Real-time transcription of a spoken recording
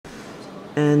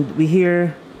and we're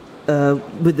here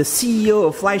with the CEO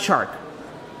of Flyshark.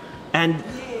 And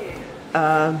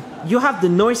you have the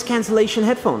noise cancellation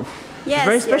headphone. Yes,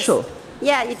 very special. Yes.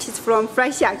 Yeah, it is from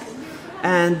Flyshark.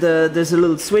 And there's a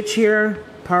little switch here,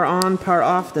 power on, power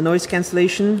off, the noise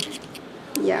cancellation.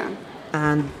 Yeah.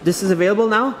 And this is available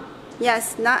now?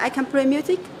 Yes, now I can play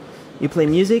music. You play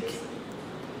music,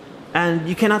 and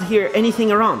you cannot hear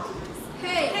anything around.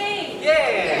 Hey! Hey!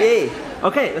 Yeah! Yay!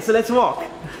 Okay, so let's walk.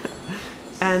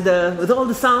 And with all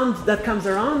the sound that comes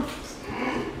around.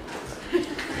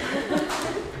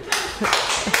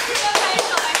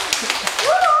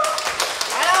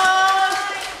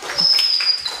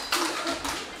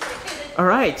 All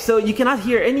right, so you cannot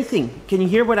hear anything. Can you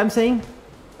hear what I'm saying?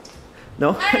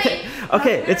 No? Okay.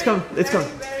 Okay, let's come. Let's come.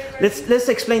 Let's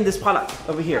explain this product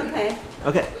over here. Okay.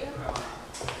 Okay.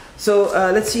 So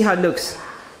let's see how it looks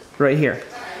right here.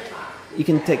 You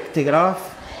can take it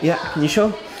off. Yeah, can you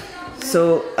show?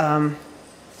 So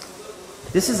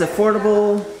this is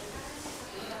affordable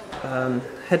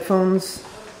headphones.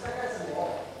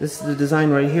 This is the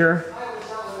design right here.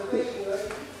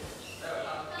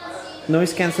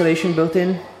 Noise cancellation built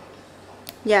in.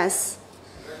 Yes.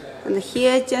 And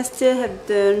here just have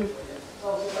the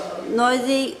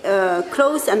noisy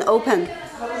close and open.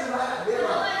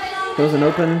 Close and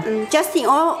open. And just in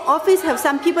our office have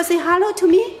some people say hello to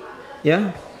me.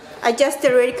 Yeah? I just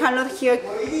really cannot hear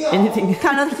Anything?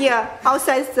 Cannot hear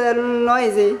outside the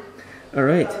noisy. All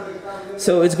right.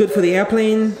 So it's good for the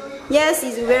airplane. Yes,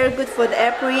 it's very good for the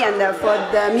airplane and for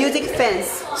the music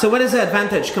fans. So what is the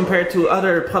advantage compared to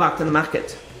other products in the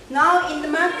market? Now in the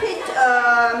market,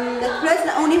 the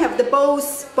present only have the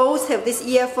BOSE. BOSE have this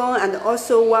earphone, and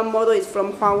also one model is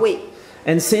from Huawei.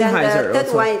 And Sennheiser that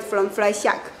also. one is from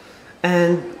Flyshark.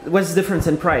 And what's the difference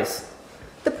in price?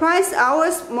 The price,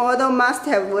 our model must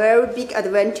have very big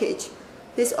advantage.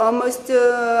 This almost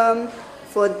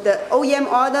for the OEM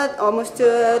order almost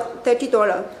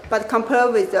 $30, but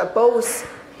compared with the BOSE,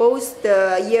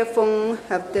 the earphone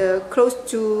have the close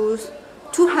to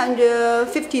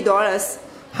 $250.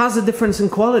 How's the difference in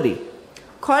quality?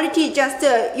 Quality just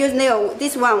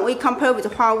this one we compare with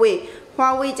Huawei.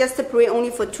 Huawei just play only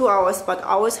for 2 hours, but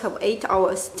ours have 8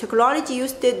 hours. Technology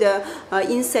used the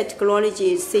inside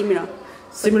technology is similar.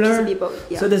 Similar? PCB board,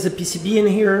 yeah. So there's a PCB in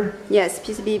here? Yes,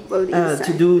 PCB board inside.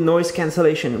 To do noise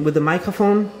cancellation with the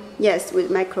microphone? Yes, with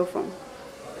microphone.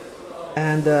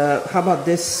 And how about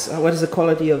this? What is the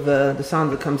quality of the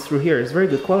sound that comes through here? It's very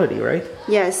good quality, right?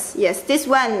 Yes, yes. This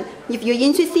one, if you're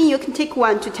interested, you can take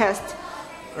one to test.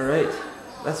 All right.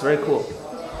 That's very cool.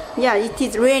 Yeah, it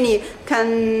is really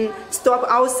can stop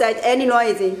outside any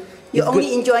noisy. You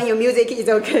only enjoy your music, it's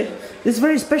okay. This is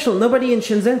very special. Nobody in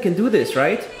Shenzhen can do this,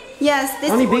 right? Yes,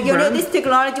 this, this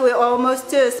technology we almost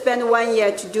spend 1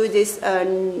 year to do this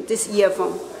this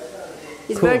earphone.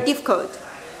 It's cool. very difficult.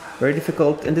 Very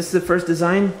difficult. And this is the first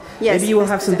design? Yes. Maybe you will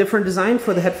have some different design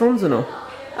for the headphones or no?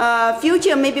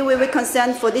 Future, maybe we will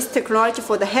consent for this technology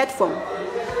for the headphone.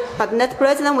 But at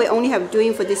present, we only have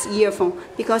doing for this earphone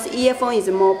because earphone is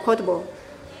more portable.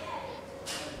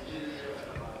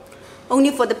 Only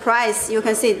for the price, you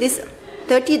can see this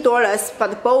 $30,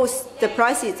 but both the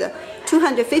price is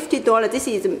 $250. This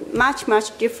is much,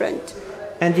 much different.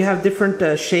 And you have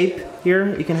different shape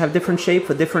here? You can have different shape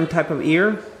for different type of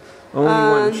ear? Only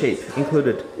one shape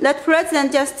included? At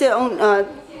present, just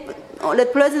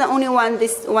at present only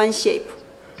one shape.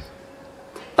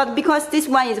 But because this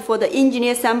one is for the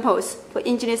engineer samples,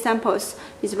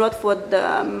 it's not for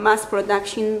the mass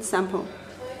production sample.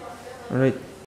 All right.